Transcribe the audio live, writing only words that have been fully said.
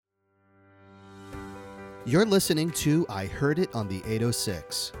You're listening to I Heard It on the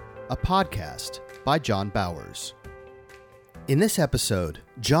 806, a podcast by John Bowers. In this episode,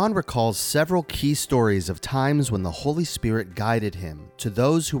 John recalls several key stories of times when the Holy Spirit guided him to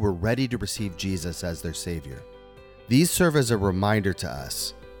those who were ready to receive Jesus as their Savior. These serve as a reminder to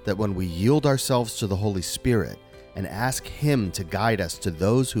us that when we yield ourselves to the Holy Spirit and ask Him to guide us to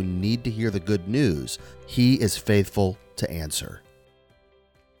those who need to hear the good news, He is faithful to answer.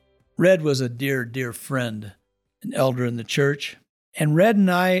 Red was a dear, dear friend, an elder in the church. And Red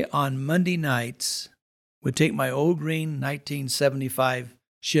and I, on Monday nights, would take my old green 1975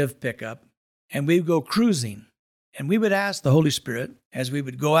 Chev pickup, and we'd go cruising. And we would ask the Holy Spirit, as we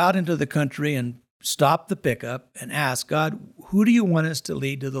would go out into the country and stop the pickup and ask, God, who do you want us to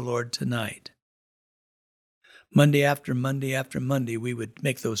lead to the Lord tonight? Monday after Monday after Monday, we would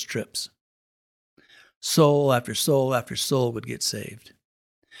make those trips. Soul after soul after soul would get saved.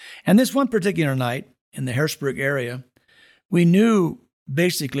 And this one particular night in the Harrisburg area, we knew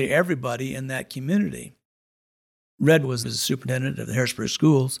basically everybody in that community. Red was the superintendent of the Harrisburg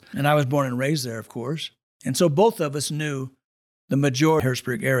schools, and I was born and raised there, of course. And so both of us knew the majority of the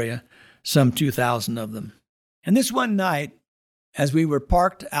Harrisburg area, some 2,000 of them. And this one night, as we were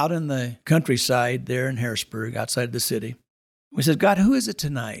parked out in the countryside there in Harrisburg, outside the city, we said, God, who is it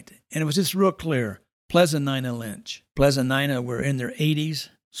tonight? And it was just real clear, Pleasant Nina Lynch. Pleasant Nina were in their 80s.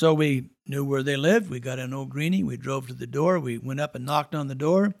 So we knew where they lived. We got an old greenie. We drove to the door. We went up and knocked on the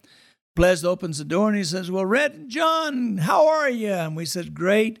door. Ples opens the door and he says, well, Red and John, how are you? And we said,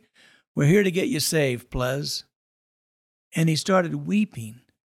 great. We're here to get you saved, Ples. And he started weeping.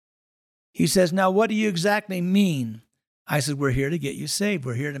 He says, now what do you exactly mean? I said, we're here to get you saved.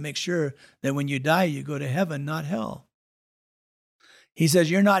 We're here to make sure that when you die, you go to heaven, not hell. He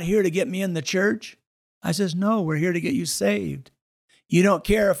says, you're not here to get me in the church? I says, no, we're here to get you saved. You don't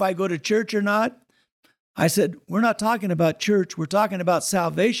care if I go to church or not? I said, we're not talking about church. We're talking about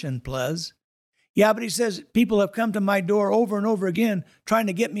salvation, Ples. Yeah, but he says, people have come to my door over and over again trying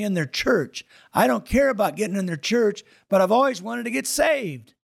to get me in their church. I don't care about getting in their church, but I've always wanted to get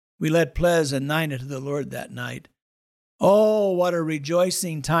saved. We led Ples and Nina to the Lord that night. Oh, what a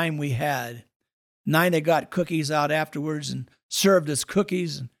rejoicing time we had. Nina got cookies out afterwards and served us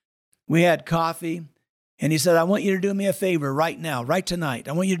cookies. And we had coffee. And he said, I want you to do me a favor right now, right tonight.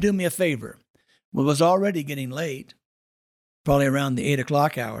 I want you to do me a favor. Well, it was already getting late, probably around the 8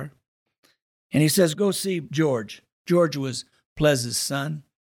 o'clock hour. And he says, go see George. George was Ples's son.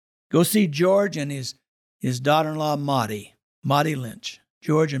 Go see George and his daughter-in-law, Maudie Lynch.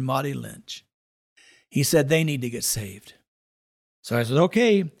 George and Maudie Lynch. He said, they need to get saved. So I said,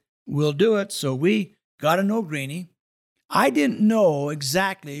 okay, we'll do it. So we got an old greenie. I didn't know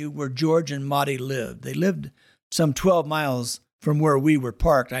exactly where George and Maudie lived. They lived some 12 miles from where we were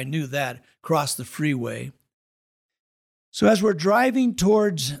parked. I knew that, across the freeway. So as we're driving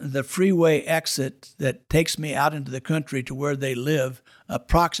towards the freeway exit that takes me out into the country to where they live,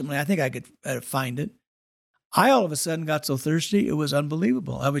 approximately, I think I could find it, I all of a sudden got so thirsty, it was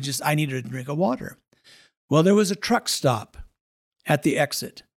unbelievable. I needed a drink of water. Well, there was a truck stop at the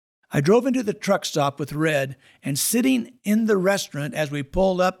exit. I drove into the truck stop with Red, and sitting in the restaurant as we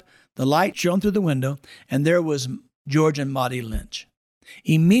pulled up, the light shone through the window, and there was George and Maudie Lynch.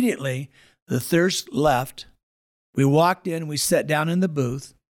 Immediately, the thirst left. We walked in, we sat down in the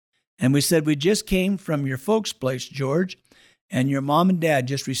booth, and we said, we just came from your folks' place, George, and your mom and dad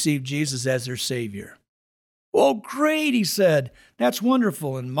just received Jesus as their Savior. Oh, great, he said. That's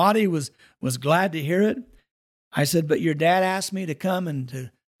wonderful. And Maudie was glad to hear it. I said, but your dad asked me to come and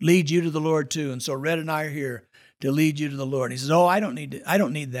to lead you to the Lord too. And so Red and I are here to lead you to the Lord. And he says, oh, I don't need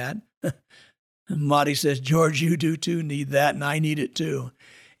that. And Maudie says, George, you do too need that, and I need it too.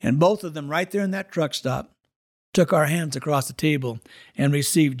 And both of them right there in that truck stop took our hands across the table and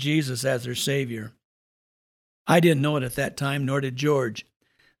received Jesus as their Savior. I didn't know it at that time, nor did George,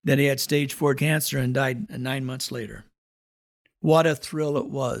 that he had stage 4 cancer and died 9 months later. What a thrill it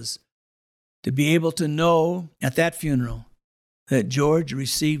was to be able to know at that funeral that George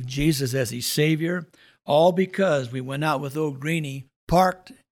received Jesus as his Savior, all because we went out with old Greenie,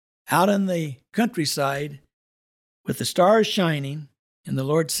 parked out in the countryside with the stars shining, and the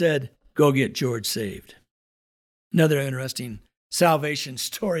Lord said, go get George saved. Another interesting salvation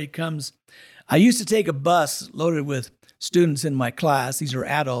story comes. I used to take a bus loaded with students in my class. These are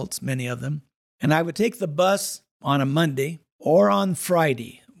adults, many of them. And I would take the bus on a Monday or on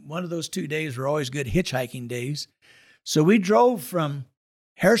Friday. One of those 2 days were always good hitchhiking days. So we drove from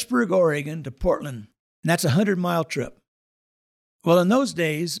Harrisburg, Oregon to Portland, and that's a 100-mile trip. Well, in those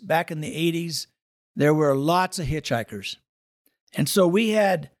days, back in the 80s, there were lots of hitchhikers. And so we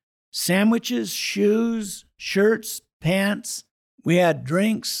had sandwiches, shoes, shirts, pants. We had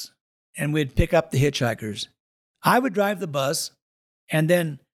drinks, and we'd pick up the hitchhikers. I would drive the bus, and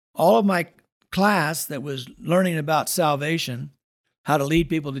then all of my class that was learning about salvation, how to lead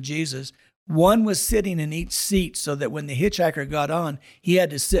people to Jesus, one was sitting in each seat so that when the hitchhiker got on, he had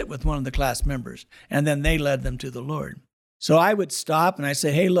to sit with one of the class members, and then they led them to the Lord. So I would stop and I'd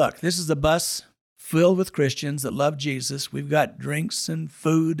say, hey, look, this is a bus filled with Christians that love Jesus. We've got drinks and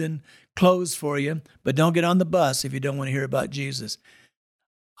food and clothes for you, but don't get on the bus if you don't want to hear about Jesus.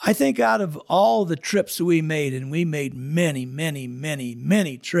 I think out of all the trips we made, and we made many, many, many,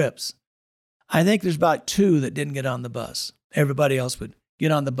 many trips, I think there's about 2 that didn't get on the bus. Everybody else would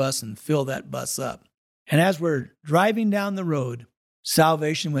get on the bus and fill that bus up. And as we're driving down the road,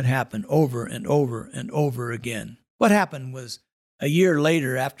 salvation would happen over and over and over again. What happened was a year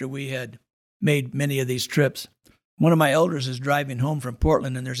later, after we had made many of these trips, one of my elders is driving home from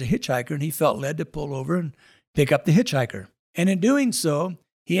Portland, and there's a hitchhiker, and he felt led to pull over and pick up the hitchhiker. And in doing so,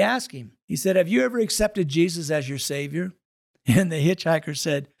 he asked him, he said, have you ever accepted Jesus as your Savior? And the hitchhiker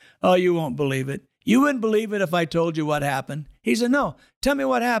said, oh, you won't believe it. You wouldn't believe it if I told you what happened. He said, no, tell me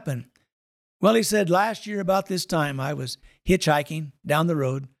what happened. Well, he said, last year about this time, I was hitchhiking down the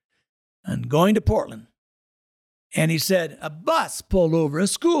road and going to Portland. And he said, a bus pulled over, a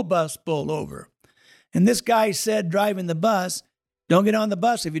school bus pulled over. And this guy said, driving the bus, don't get on the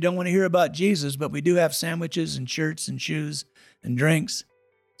bus if you don't want to hear about Jesus, but we do have sandwiches and shirts and shoes and drinks.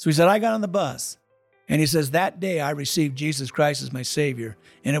 So he said, I got on the bus. And he says, that day I received Jesus Christ as my Savior,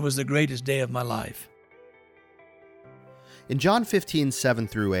 and it was the greatest day of my life. In John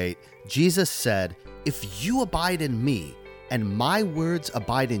 15:7-8, Jesus said, if you abide in me and my words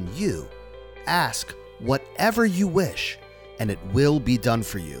abide in you, ask whatever you wish, and it will be done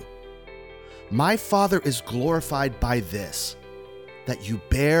for you. My Father is glorified by this, that you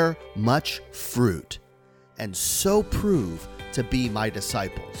bear much fruit, and so prove to be my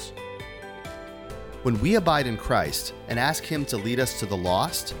disciples. When we abide in Christ and ask Him to lead us to the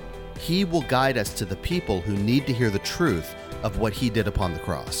lost, He will guide us to the people who need to hear the truth of what He did upon the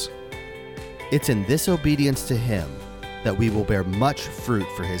cross. It's in this obedience to Him that we will bear much fruit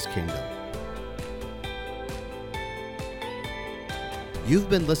for His kingdom. You've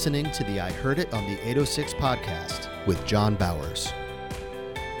been listening to the I Heard It on the 806 podcast with John Bowers.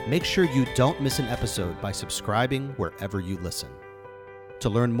 Make sure you don't miss an episode by subscribing wherever you listen. To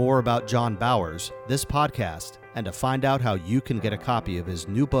learn more about John Bowers, this podcast, and to find out how you can get a copy of his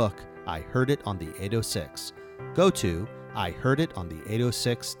new book, I Heard It on the 806, go to ihearditon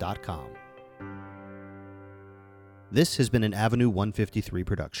the806.com. This has been an Avenue 153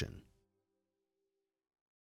 production.